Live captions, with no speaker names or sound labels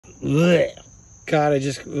Ugh. God,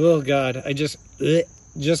 oh God,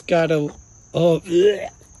 just gotta, oh, ugh.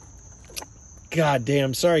 God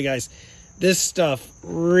damn, sorry guys. This stuff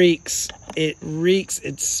reeks. It reeks.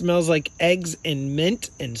 It smells like eggs and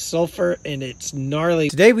mint and sulfur, and it's gnarly.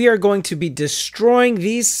 Today we are going to be destroying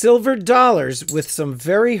these silver dollars with some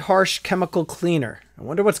very harsh chemical cleaner. I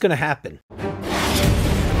wonder what's going to happen.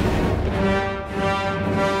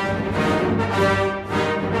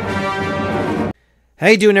 How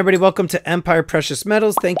you doing, everybody? Welcome to Empire Precious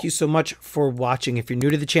Metals. Thank you so much for watching. If you're new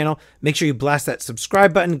to the channel, make sure you blast that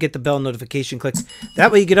subscribe button, get the bell notification clicks.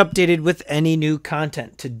 That way you get updated with any new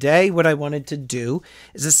content. Today, what I wanted to do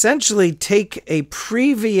is essentially take a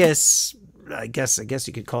previous, I guess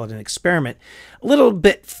you could call it an experiment, a little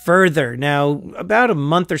bit further. Now, about a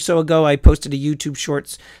month or so ago, I posted a YouTube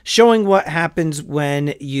Shorts showing what happens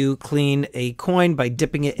when you clean a coin by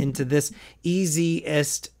dipping it into this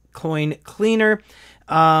easiest coin cleaner.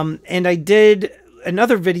 And I did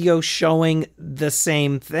another video showing the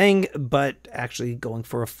same thing, but actually going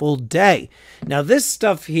for a full day. Now, this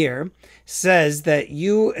stuff here says that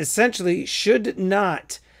you essentially should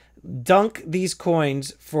not dunk these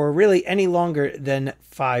coins for really any longer than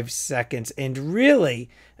 5 seconds, and really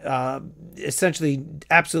essentially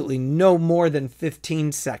absolutely no more than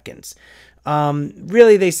 15 seconds.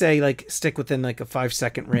 Really, they say like stick within like a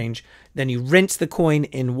 5-second range. Then you rinse the coin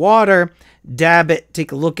in water, dab it,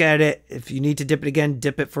 take a look at it. If you need to dip it again,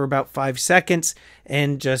 dip it for about 5 seconds,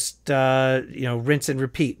 and just rinse and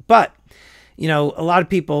repeat. But a lot of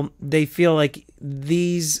people, they feel like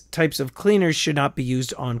these types of cleaners should not be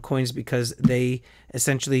used on coins because they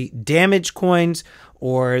essentially damage coins,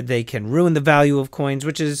 or they can ruin the value of coins,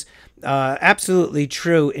 which is absolutely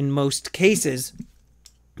true in most cases.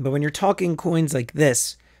 But when you're talking coins like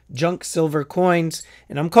this, junk silver coins,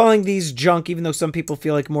 and I'm calling these junk, even though some people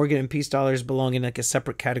feel like Morgan and Peace dollars belong in like a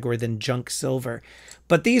separate category than junk silver.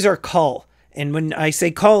 But these are cull. And when I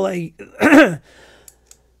say cull, but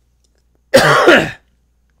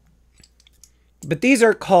these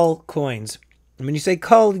are cull coins. And when you say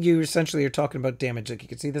cull, you essentially are talking about damage. Like you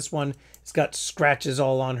can see this one, it's got scratches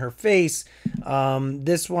all on her face.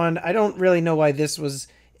 This one, I don't really know why this was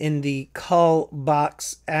in the cull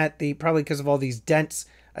box probably because of all these dents,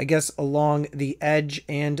 I guess, along the edge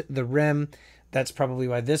and the rim. That's probably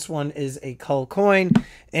why this one is a cull coin.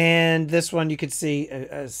 And this one, you could see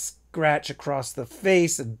a scratch across the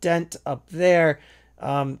face, a dent up there.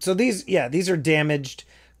 So these are damaged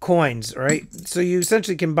coins, right? So you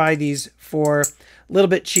essentially can buy these for a little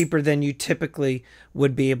bit cheaper than you typically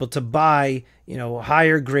would be able to buy,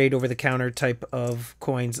 higher grade over-the-counter type of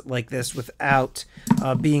coins like this without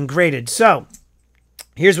being graded. So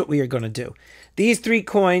here's what we are going to do. These 3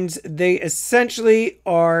 coins, they essentially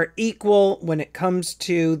are equal when it comes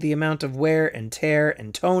to the amount of wear and tear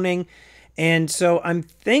and toning. And so I'm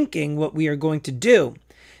thinking what we are going to do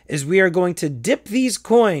is we are going to dip these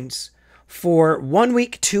coins for 1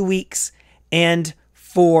 week, 2 weeks, and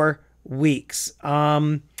 4 weeks.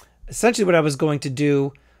 Essentially what I was going to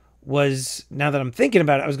do was, now that I'm thinking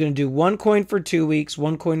about it, I was going to do 1 coin for 2 weeks,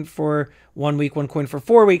 1 coin for 1 week, 1 coin for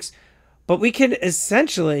 4 weeks. But we could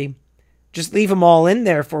essentially just leave them all in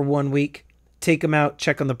there for 1 week, take them out,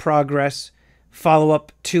 check on the progress, follow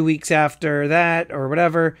up 2 weeks after that or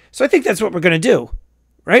whatever. So I think that's what we're going to do.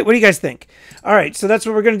 Right? What do you guys think? All right, so that's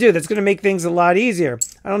what we're going to do. That's going to make things a lot easier.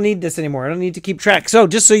 I don't need this anymore. I don't need to keep track. So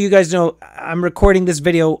just so you guys know, I'm recording this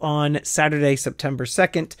video on Saturday, September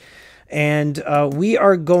 2nd. And we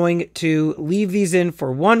are going to leave these in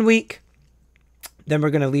for 1 week. Then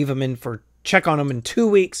we're going to leave them in for check on them in 2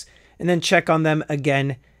 weeks. And then check on them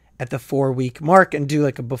again at the 4-week mark and do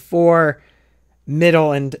like a before,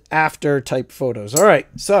 middle, and after type photos. All right,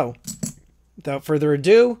 so without further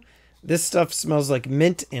ado, this stuff smells like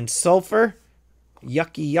mint and sulfur.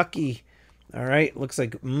 Yucky, yucky. All right, looks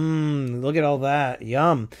like, look at all that.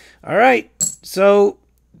 Yum. All right, so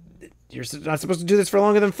you're not supposed to do this for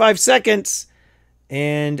longer than 5 seconds.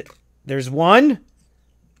 And there's 1,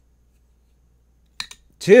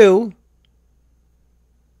 2,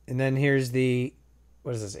 and then here's the,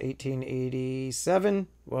 what is this, 1887?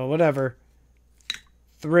 Well, whatever.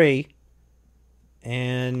 3.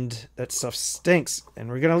 And that stuff stinks. And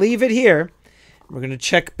we're going to leave it here. We're going to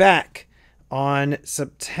check back on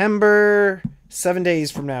September, 7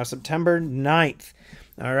 days from now, September 9th.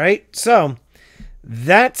 All right. So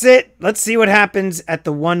that's it. Let's see what happens at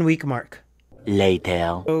the 1 week mark.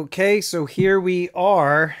 Later. Okay. So here we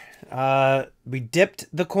are. We dipped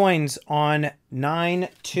the coins on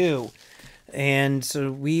 9/2. And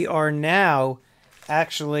so we are now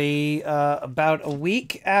actually about a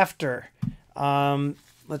week after.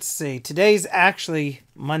 let's see. Today's actually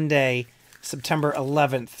Monday, September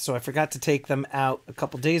 11th. So I forgot to take them out a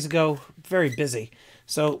couple days ago. Very busy.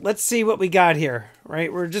 So let's see what we got here,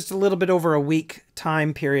 right? We're just a little bit over a week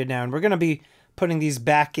time period now, and we're going to be putting these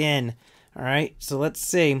back in. All right. So let's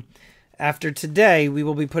see. After today, we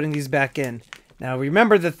will be putting these back in. Now,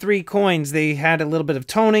 remember the 3 coins, they had a little bit of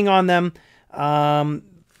toning on them.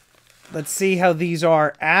 Let's see how these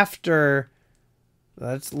are after.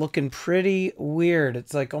 That's looking pretty weird.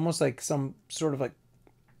 It's like almost like some sort of like,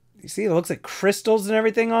 you see, it looks like crystals and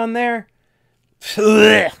everything on there.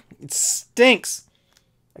 It stinks.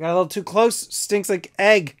 I got a little too close. Stinks like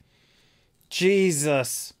egg.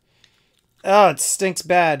 Jesus. Oh, it stinks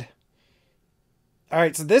bad. All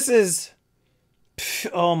right, so this is,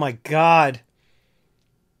 oh my God.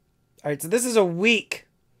 All right, so this is a week.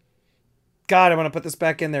 God, I want to put this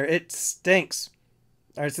back in there. It stinks.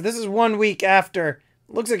 All right, so this is 1 week after.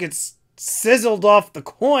 Looks like it's sizzled off the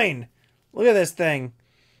coin. Look at this thing.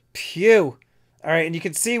 Pew. All right, and you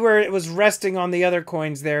can see where it was resting on the other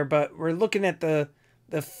coins there, but we're looking at the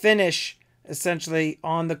finish, essentially,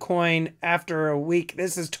 on the coin after a week.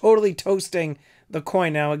 This is totally toasting the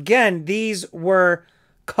coin. Now, again, these were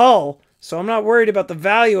cull, so I'm not worried about the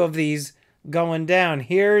value of these going down.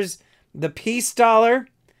 Here's the piece dollar.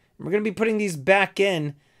 We're going to be putting these back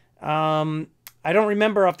in. I don't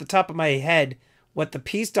remember off the top of my head what the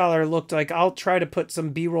piece dollar looked like. I'll try to put some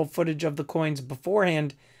B-roll footage of the coins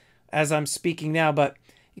beforehand as I'm speaking now, but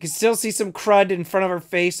you can still see some crud in front of her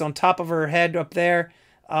face, on top of her head up there.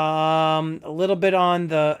 A little bit on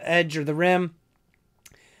the edge or the rim.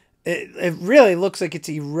 It really looks like it's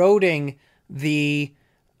eroding the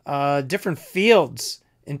different fields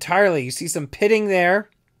entirely. You see some pitting there.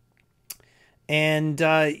 And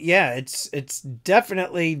yeah, it's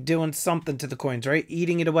definitely doing something to the coins, right?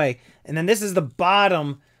 Eating it away. And then this is the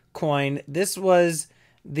bottom coin. This was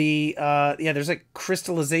the, yeah, there's like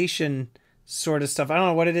crystallization sort of stuff. I don't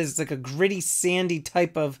know what it is. It's like a gritty, sandy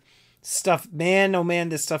type of stuff. Man, oh man,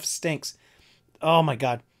 this stuff stinks. Oh my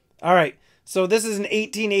God. All right. So this is an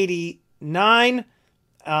 1889.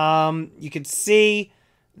 You can see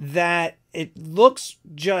that it looks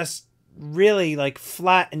just really like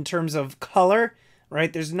flat in terms of color,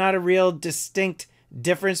 right? There's not a real distinct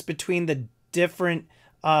difference between the different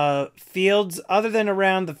fields other than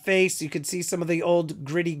around the face. You could see some of the old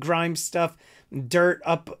gritty grime stuff, dirt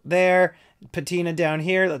up there, patina down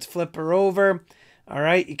here. Let's flip her over. All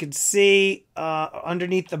right, you can see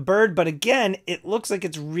underneath the bird, but again, it looks like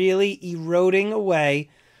it's really eroding away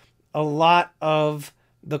a lot of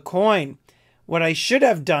the coin. What I should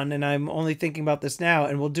have done, and I'm only thinking about this now,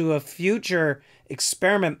 and we'll do a future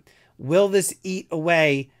experiment, will this eat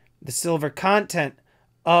away the silver content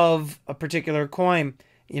of a particular coin?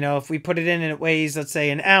 You know, if we put it in and it weighs, let's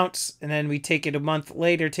say, an ounce, and then we take it a month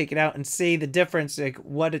later, take it out and see the difference, like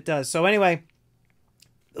what it does. So anyway,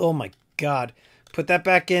 oh my God. Put that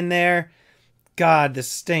back in there. God, this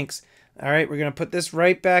stinks. All right, we're going to put this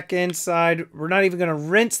right back inside. We're not even going to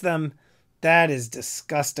rinse them. That is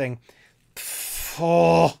disgusting.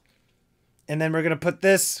 Oh. And then we're going to put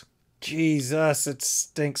this. Jesus, it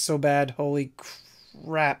stinks so bad. Holy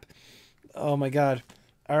crap. Oh my God.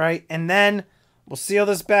 All right, and then we'll seal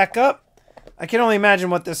this back up. I can only imagine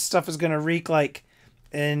what this stuff is going to reek like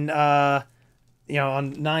in, you know,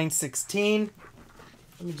 on 9/16.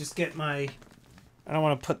 Let me just get my... I don't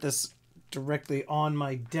want to put this directly on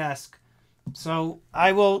my desk. So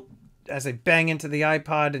I will, as I bang into the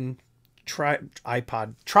iPod and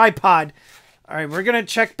tripod. All right, we're going to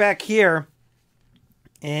check back here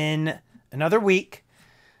in another week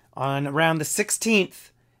on around the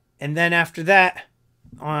 16th. And then after that,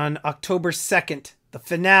 on October 2nd, the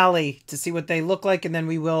finale, to see what they look like. And then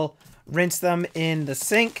we will rinse them in the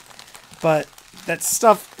sink. But that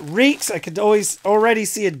stuff reeks. I could already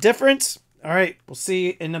see a difference. All right, we'll see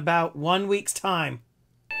you in about 1 week's time.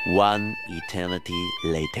 One eternity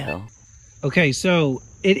later. Okay, so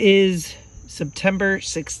it is September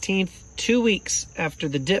 16th, 2 weeks after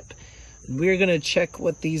the dip. We're going to check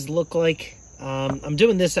what these look like. I'm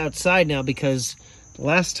doing this outside now because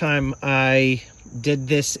last time I did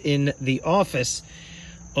this in the office,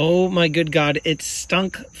 oh my good God, it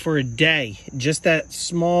stunk for a day. Just that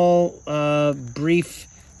small, brief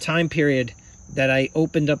time period that I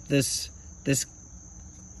opened up this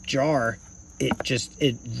jar,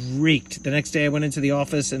 it reeked. The next day I went into the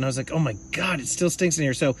office and I was like, oh my God, it still stinks in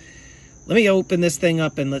here. So let me open this thing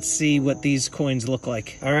up and let's see what these coins look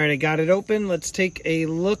like. All right, I got it open. Let's take a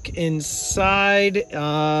look inside.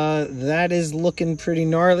 That is looking pretty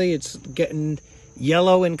gnarly. It's getting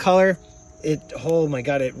yellow in color. Oh my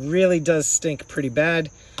God, it really does stink pretty bad.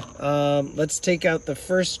 Let's take out the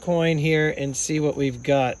first coin here and see what we've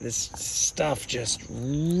got. This stuff just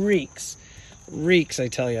reeks. Reeks, I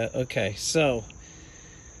tell you. Okay, so,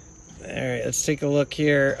 all right, let's take a look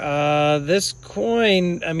here. This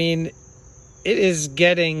coin, I mean, it is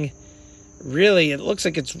getting, really, it looks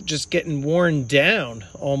like it's just getting worn down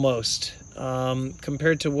almost,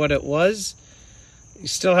 compared to what it was. You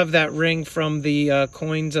still have that ring from the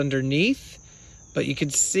coins underneath, but you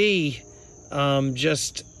can see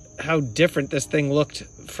just how different this thing looked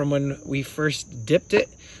from when we first dipped it.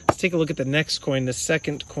 Let's take a look at the next coin, the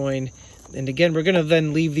second coin. And again, we're going to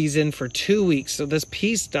then leave these in for 2 weeks. So this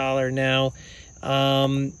peace dollar now,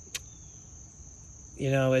 you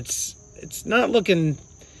know, it's not looking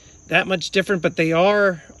that much different, but they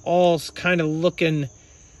are all kind of looking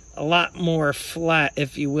a lot more flat,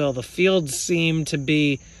 if you will. The fields seem to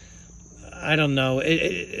be, I don't know.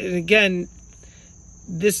 And again,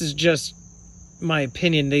 this is just my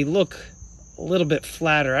opinion. They look a little bit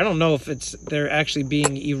flatter. I don't know if they're actually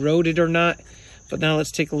being eroded or not. But now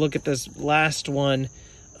let's take a look at this last one.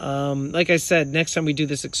 Like I said, next time we do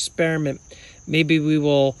this experiment, maybe we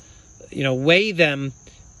will, you know, weigh them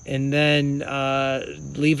and then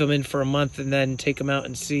leave them in for a month and then take them out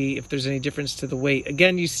and see if there's any difference to the weight.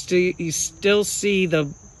 Again, you still see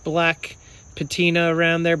the black patina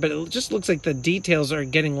around there, but it just looks like the details are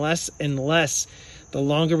getting less and less the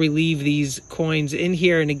longer we leave these coins in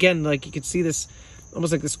here. And again, like you can see this,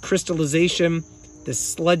 almost like this crystallization, this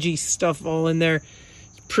sludgy stuff all in there.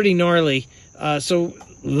 It's pretty gnarly. So,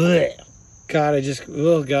 bleh. God, I just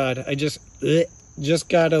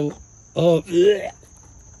gotta, bleh.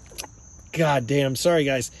 God damn, sorry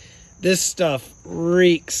guys. This stuff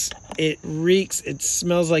reeks. It reeks. It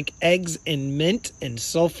smells like eggs and mint and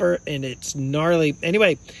sulfur, and it's gnarly.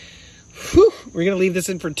 Anyway, whew, we're going to leave this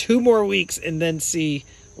in for 2 more weeks and then see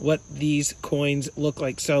what these coins look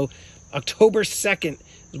like. So October 2nd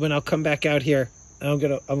is when I'll come back out here.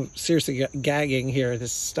 I'm seriously gagging here.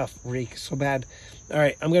 This stuff reeks so bad. All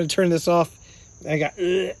right, I'm going to turn this off. I got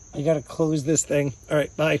to close this thing. All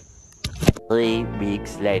right, bye. 3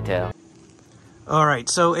 weeks later. All right,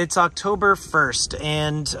 so it's October 1st,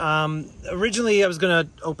 and originally I was going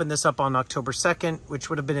to open this up on October 2nd, which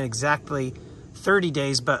would have been exactly 30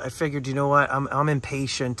 days, but I figured, you know what, I'm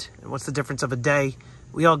impatient. What's the difference of a day?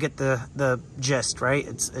 We all get the gist, right?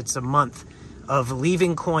 It's a month of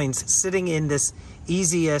leaving coins sitting in this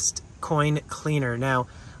easiest coin cleaner. Now,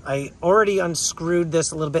 I already unscrewed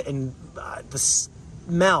this a little bit, and the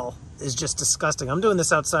smell is just disgusting. I'm doing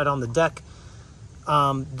this outside on the deck.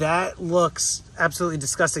 That looks absolutely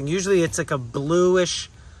disgusting. Usually it's like a bluish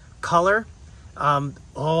color.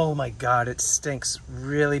 Oh my God, it stinks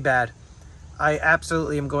really bad. I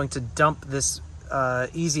absolutely am going to dump this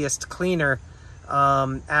easiest cleaner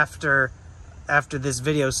after this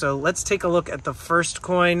video. So let's take a look at the first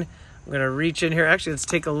coin. I'm gonna reach in here. Actually, let's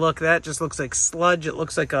take a look. That just looks like sludge. It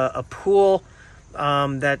looks like a pool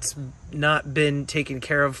that's not been taken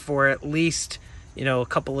care of for at least, you know, a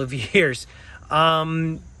couple of years. All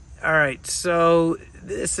right, so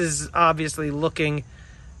this is obviously looking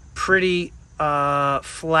pretty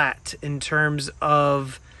flat in terms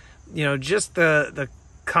of, you know, just the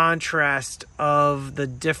contrast of the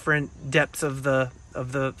different depths of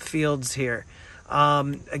the fields here.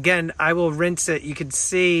 Again, I will rinse it. You can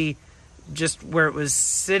see just where it was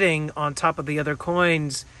sitting on top of the other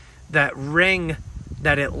coins, that ring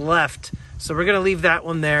that it left. So we're going to leave that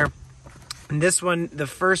one there. And this one, the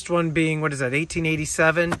first one being, what is that,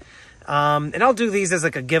 1887? And I'll do these as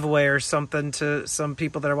like a giveaway or something to some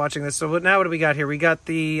people that are watching this. So now what do we got here? We got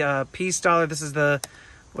the peace dollar. This is the,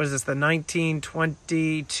 what is this, the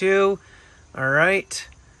 1922. All right.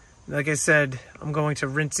 Like I said, I'm going to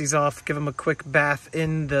rinse these off, give them a quick bath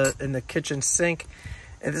in the kitchen sink.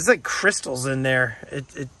 And there's like crystals in there.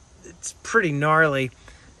 It's pretty gnarly.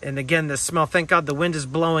 And again, the smell, thank God the wind is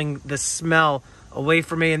blowing the smell away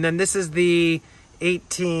from me. And then this is the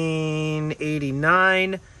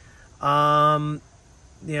 1889. You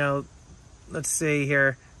know, let's see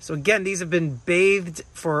here. So again, these have been bathed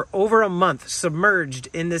for over a month, submerged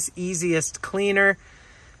in this easiest cleaner.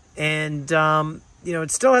 And, you know,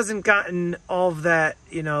 it still hasn't gotten all of that,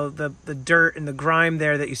 you know, the dirt and the grime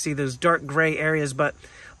there that you see, those dark gray areas. But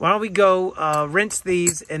why don't we go rinse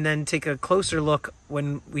these and then take a closer look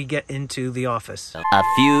when we get into the office. A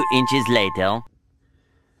few inches later.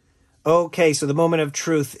 Okay, so the moment of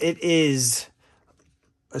truth. It is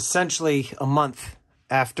essentially a month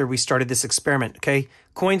after we started this experiment, okay?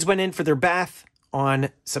 Coins went in for their bath on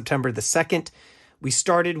September the 2nd. We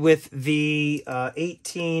started with the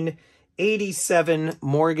 1889 1987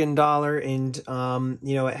 Morgan dollar, and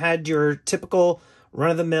you know, it had your typical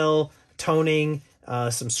run-of-the-mill toning,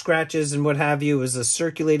 some scratches and what have you. It was a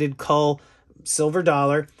circulated cull silver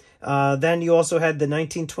dollar. Then you also had the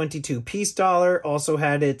 1922 peace dollar, also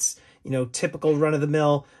had its, you know, typical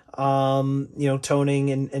run-of-the-mill you know,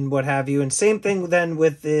 toning and what have you. And same thing then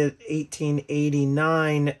with the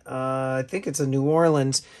 1889, I think it's a New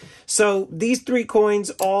Orleans. So these three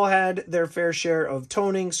coins all had their fair share of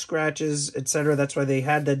toning, scratches, etc. That's why they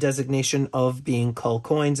had the designation of being cull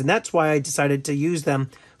coins. And that's why I decided to use them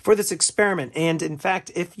for this experiment. And in fact,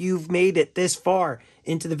 if you've made it this far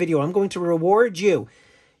into the video, I'm going to reward you.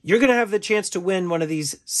 You're going to have the chance to win one of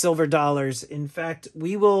these silver dollars. In fact,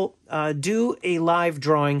 we will do a live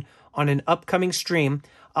drawing on an upcoming stream.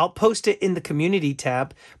 I'll post it in the community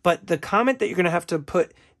tab, but the comment that you're going to have to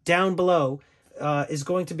put down below is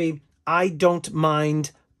going to be, "I don't mind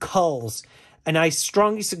culls." And I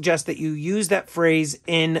strongly suggest that you use that phrase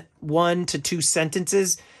in 1 to 2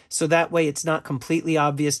 sentences, so that way it's not completely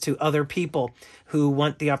obvious to other people who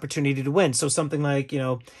want the opportunity to win. So something like, you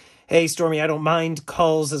know, "Hey, Stormy, I don't mind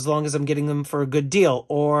culls as long as I'm getting them for a good deal."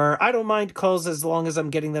 Or, "I don't mind culls as long as I'm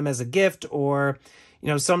getting them as a gift." Or, you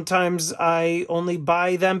know, "Sometimes I only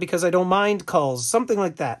buy them because I don't mind culls." Something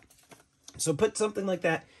like that. So put something like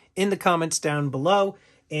that in the comments down below.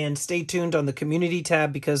 And stay tuned on the community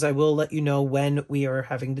tab, because I will let you know when we are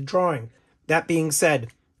having the drawing. That being said,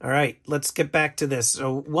 all right, let's get back to this.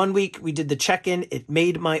 So 1 week we did the check-in. It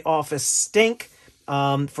made my office stink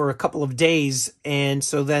for a couple of days. And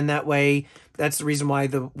so then that way, that's the reason why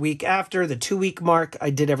the week after, the 2-week mark, I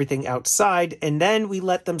did everything outside. And then we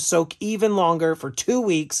let them soak even longer for 2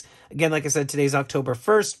 weeks. Again, like I said, today's October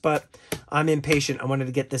 1st, but I'm impatient. I wanted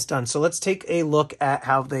to get this done. So let's take a look at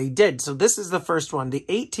how they did. So this is the first one, the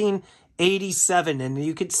 1887. And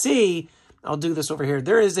you can see, I'll do this over here,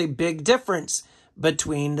 there is a big difference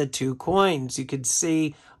between the two coins. You can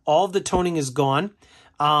see all the toning is gone.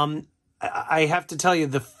 I have to tell you,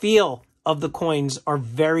 the feel of the coins are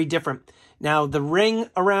very different. Now, the ring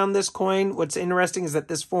around this coin, what's interesting is that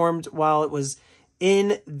this formed while it was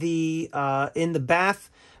in the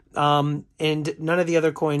bath, and none of the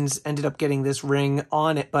other coins ended up getting this ring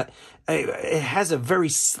on it, but it has a very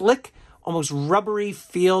slick, almost rubbery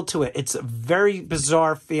feel to it. It's a very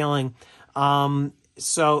bizarre feeling.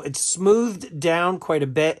 So it's smoothed down quite a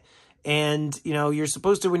bit. And, you know, you're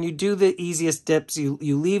supposed to, when you do the easiest dips, you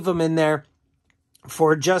leave them in there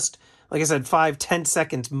for just, like I said, 5-10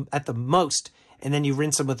 seconds at the most. And then you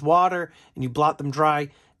rinse them with water and you blot them dry.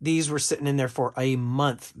 These were sitting in there for a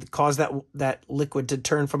month. It caused that liquid to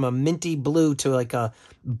turn from a minty blue to like a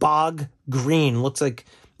bog green. Looks like,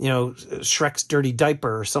 you know, Shrek's dirty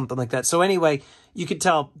diaper or something like that. So anyway, you could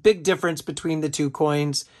tell big difference between the two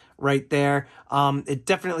coins right there. It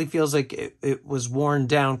definitely feels like it was worn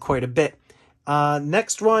down quite a bit.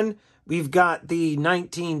 Next one, we've got the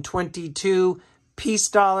 1922 peace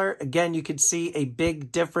dollar. Again, you could see a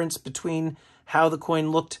big difference between how the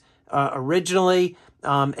coin looked originally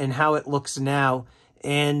and how it looks now.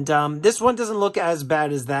 And this one doesn't look as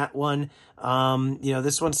bad as that one. You know,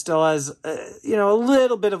 this one still has, you know, a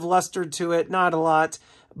little bit of luster to it, not a lot,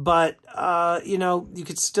 but, you know, you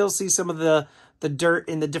could still see some of the dirt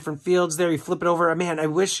in the different fields there. You flip it over. Man, I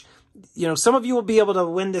wish, you know, some of you will be able to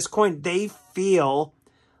win this coin. They feel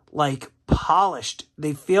like polished.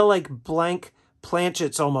 They feel like blank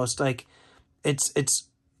planchets almost. Like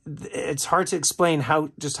it's hard to explain how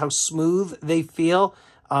smooth they feel.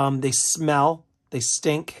 They smell. They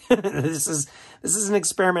stink. This is an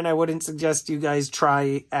experiment I wouldn't suggest you guys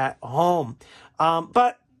try at home.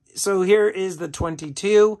 But so here is the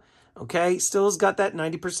 22. Okay, still has got that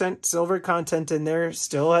 90% silver content in there,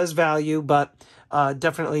 still has value, but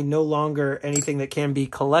definitely no longer anything that can be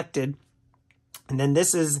collected. And then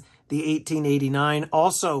this is the 1889,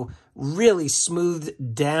 also really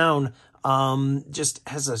smoothed down, just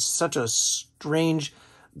has such a strange,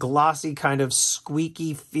 glossy, kind of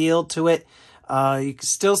squeaky feel to it. You can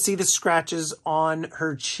still see the scratches on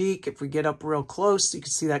her cheek. If we get up real close, you can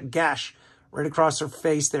see that gash right across her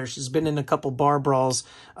face there. She's been in a couple bar brawls.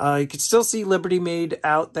 You can still see Liberty Made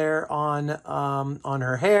out there on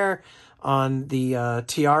her hair, on the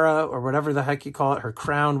tiara or whatever the heck you call it, her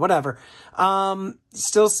crown, whatever.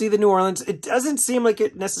 Still see the New Orleans. It doesn't seem like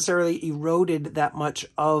it necessarily eroded that much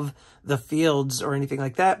of the fields or anything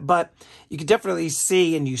like that, but you can definitely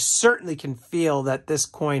see, and you certainly can feel, that this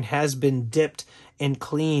coin has been dipped and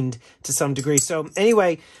cleaned to some degree. So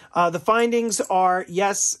anyway, the findings are,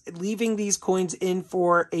 yes, leaving these coins in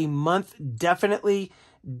for a month definitely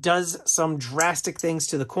does some drastic things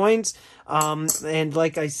to the coins. And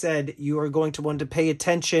like I said, you are going to want to pay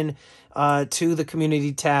attention to the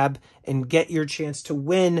community tab and get your chance to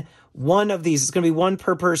win one of these. It's going to be one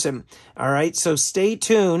per person. All right, so stay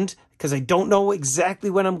tuned because I don't know exactly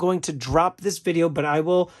when I'm going to drop this video, but I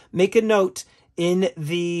will make a note in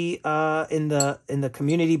the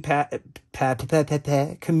community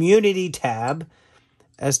community tab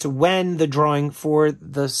as to when the drawing for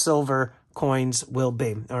the silver coins will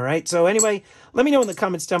be. All right. So anyway, let me know in the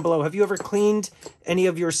comments down below. Have you ever cleaned any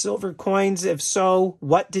of your silver coins? If so,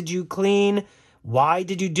 what did you clean? Why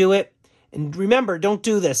did you do it? And remember, don't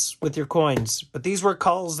do this with your coins. But these were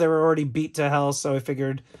culls. They were already beat to hell. So I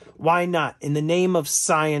figured, why not? In the name of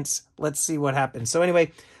science, let's see what happens. So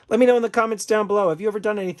anyway, let me know in the comments down below. Have you ever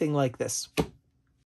done anything like this?